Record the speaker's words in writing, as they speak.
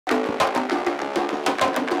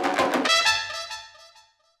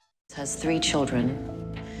has 3 children,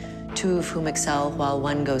 2 of whom excel while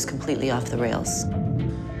 1 goes completely off the rails.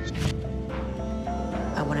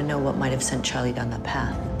 I want to know what might have sent Charlie down that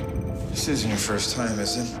path. This isn't your first time,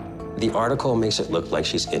 is it? The article makes it look like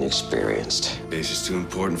she's inexperienced. This is too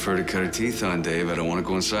important for her to cut her teeth on, Dave. I don't want it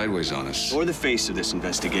going sideways on us. You're the face of this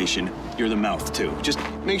investigation. You're the mouth, too. Just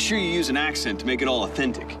make sure you use an accent to make it all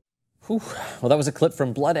authentic. Whew. Well, that was a clip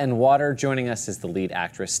from Blood and Water. Joining us is the lead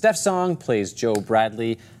actress. Steph Song plays Joe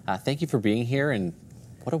Bradley. Thank you for being here, and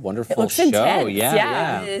what a wonderful it looks show. Intense.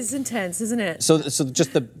 Yeah. It is intense, isn't it? So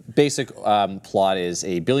just the basic plot is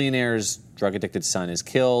a billionaire's drug-addicted son is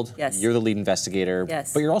killed. Yes. You're the lead investigator.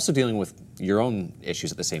 Yes. But you're also dealing with your own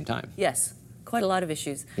issues at the same time. Yes. Quite a lot of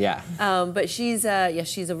issues. Yeah. But she's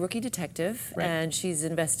she's a rookie detective, right. And she's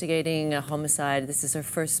investigating a homicide. This is her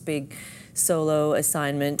first big solo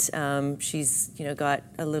assignment. She's got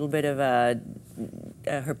a little bit of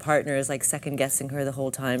her partner is like second guessing her the whole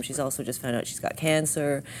time. She's also just found out she's got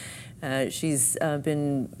cancer. She's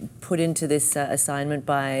been put into this assignment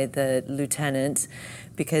by the lieutenant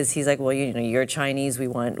because he's like, well, you're Chinese. We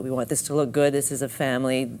want this to look good. This is a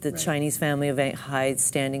family, the right. Chinese family, a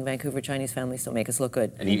high-standing Vancouver Chinese family, so make us look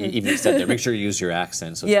good. And he even said there, make sure you use your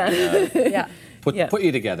accent. So yeah. Put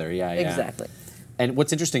you together. Yeah. Exactly. And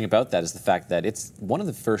what's interesting about that is the fact that it's one of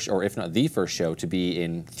the first, or if not the first show to be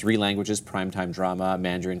in 3 languages, primetime drama,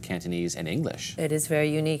 Mandarin, Cantonese, and English. It is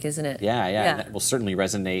very unique, isn't it? Yeah. And that will certainly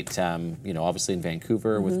resonate, obviously in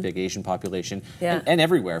Vancouver with big Asian population, and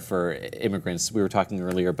everywhere for immigrants. We were talking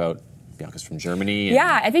earlier about Bianca's from Germany.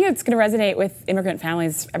 Yeah, I think it's going to resonate with immigrant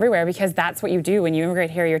families everywhere because that's what you do when you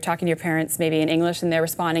immigrate here. You're talking to your parents maybe in English and they're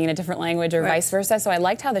responding in a different language or vice versa. So I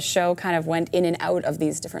liked how the show kind of went in and out of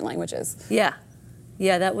these different languages. Yeah.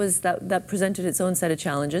 Yeah, that presented its own set of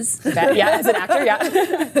challenges. Yeah, as an actor,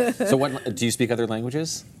 yeah. So do you speak other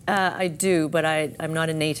languages? I do, but I'm not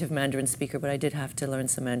a native Mandarin speaker, but I did have to learn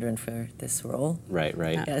some Mandarin for this role. Right.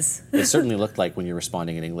 Yes. It certainly looked like when you're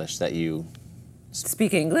responding in English that you...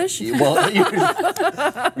 Speak English? Well,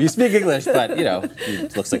 you speak English, but,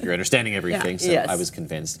 it looks like you're understanding everything, so yes. I was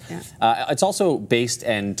convinced. Yeah. It's also based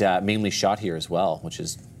and mainly shot here as well, which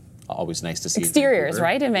is always nice to see. Exteriors,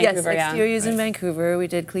 right, in Vancouver? Yes, exteriors in Vancouver. We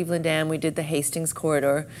did Cleveland Dam, we did the Hastings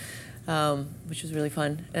corridor, which was really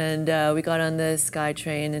fun. And we got on the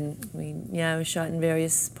SkyTrain, and we shot in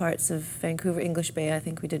various parts of Vancouver, English Bay, I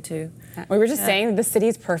think we did too. We were just saying the city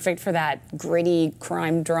is perfect for that gritty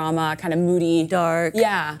crime drama, kind of moody. Dark,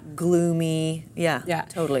 gloomy, yeah,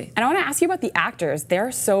 totally. And I want to ask you about the actors.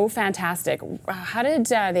 They're so fantastic. How did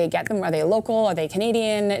they get them? Are they local? Are they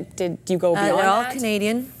Canadian? Did you go beyond They're all that?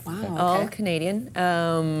 Canadian. Wow, okay. All Canadian.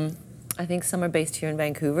 I think some are based here in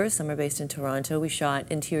Vancouver, some are based in Toronto. We shot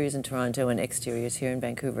interiors in Toronto and exteriors here in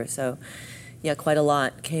Vancouver. So, yeah, quite a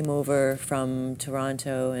lot came over from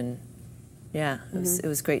Toronto, and yeah, it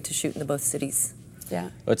was great to shoot in both cities. Yeah,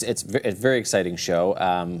 it's a very exciting show.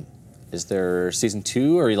 Is there season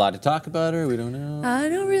 2? Are you allowed to talk about it? We don't know.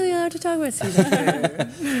 I'm not really allowed to talk about season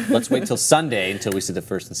 2. Let's wait till Sunday until we see the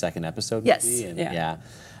first and second episode. Yes. Maybe,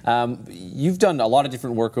 and, you've done a lot of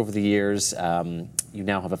different work over the years. You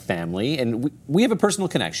now have a family, and we have a personal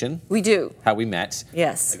connection. We do. How we met.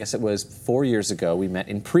 Yes. I guess it was 4 years ago. We met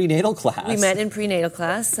in prenatal class. We met in prenatal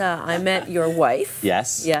class. I met your wife.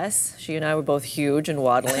 Yes. Yes. She and I were both huge and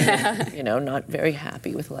waddling, and, not very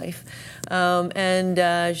happy with life. Then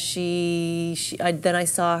I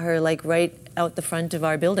saw her like right out the front of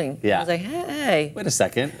our building. Yeah. I was like, hey. Wait a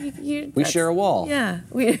second. We share a wall. Yeah.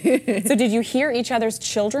 So did you hear each other's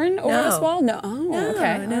children over this wall? No. Oh, No,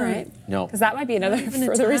 okay. no. All right. No. Because that might be another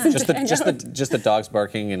further reason to hang out. Just the dogs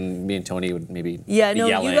barking, and me and Tony would maybe be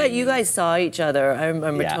yelling. You guys saw each other. I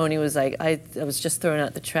remember Tony was like, I was just throwing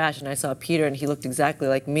out the trash, and I saw Peter, and he looked exactly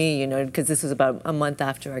like me, because this was about a month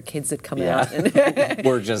after our kids had come out. And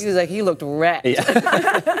We're just. He was like, he looked wrecked.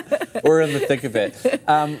 Yeah. We're in the thick of it.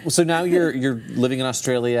 So now you're living in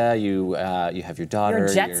Australia. You have your daughter. You're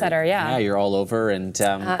a jet setter, Yeah, you're all over, and.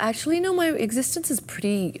 Actually, no. My existence is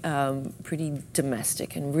pretty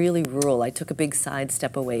domestic and really rural. I took a big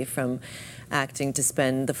sidestep away from acting to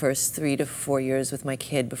spend the first 3 to 4 years with my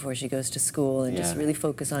kid before she goes to school, and just really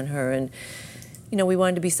focus on her. And we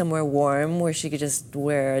wanted to be somewhere warm where she could just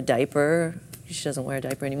wear a diaper. She doesn't wear a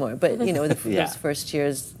diaper anymore, but those first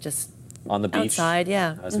years just on the beach outside,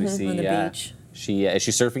 as we see on the beach. Is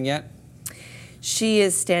she surfing yet? She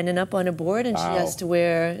is standing up on a board, and she has to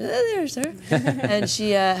wear. There's her, and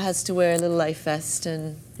she has to wear a little life vest,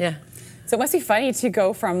 and So it must be funny to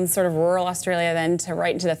go from sort of rural Australia then to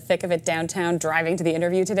right into the thick of it downtown, driving to the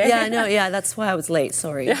interview today. Yeah, I know. Yeah, that's why I was late.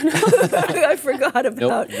 Sorry. Yeah, no. I forgot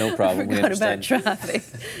about. No problem. I forgot about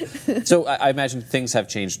traffic. So I imagine things have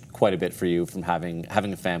changed quite a bit for you from having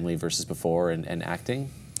a family versus before and acting.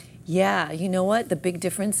 Yeah, you know what? The big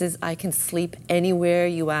difference is I can sleep anywhere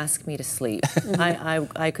you ask me to sleep.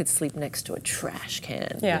 I could sleep next to a trash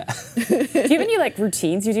can. Yeah. Do you have any like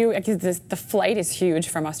routines you do? Because the flight is huge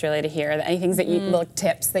from Australia to here. Any things that you, little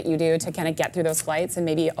tips that you do to kind of get through those flights and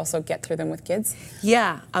maybe also get through them with kids?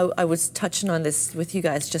 Yeah, I was touching on this with you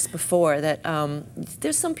guys just before that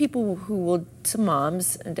there's some people who will, some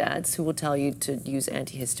moms and dads who will tell you to use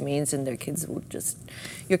antihistamines and their kids will just,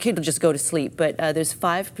 your kid will just go to sleep. But there's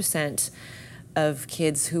 5% of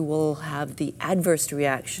kids who will have the adverse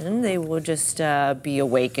reaction. They will just be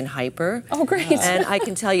awake and hyper. Oh, great. And I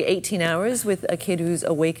can tell you 18 hours with a kid who's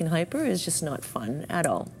awake and hyper is just not fun at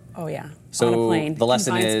all. Oh, yeah. So on a plane, the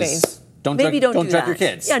lesson is space. don't maybe drug that. your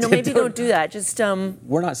kids. Yeah, no, maybe don't do that. Just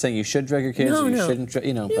we're not saying you should drug your kids. No, or you no. shouldn't.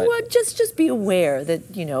 You know, you but know what? Just be aware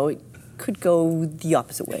that it could go the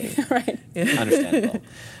opposite way. Right. Understandable.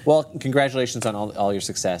 Well, congratulations on all your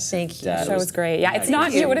success. Thank you. The show was great. Yeah, it's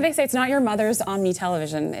not you. What do they say? It's not your mother's Omni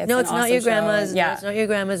television. No, it's not your grandma's. Yeah. No, it's not your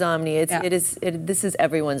grandma's Omni. This is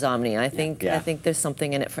everyone's Omni. I think there's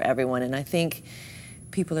something in it for everyone, and I think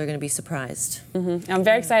people are going to be surprised. I'm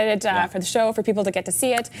very excited for the show, for people to get to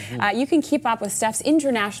see it. You can keep up with Steph's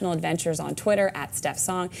international adventures on Twitter at Steph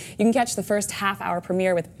Song. You can catch the first half-hour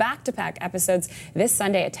premiere with back-to-back episodes this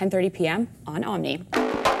Sunday at 10:30 p.m. on Omni.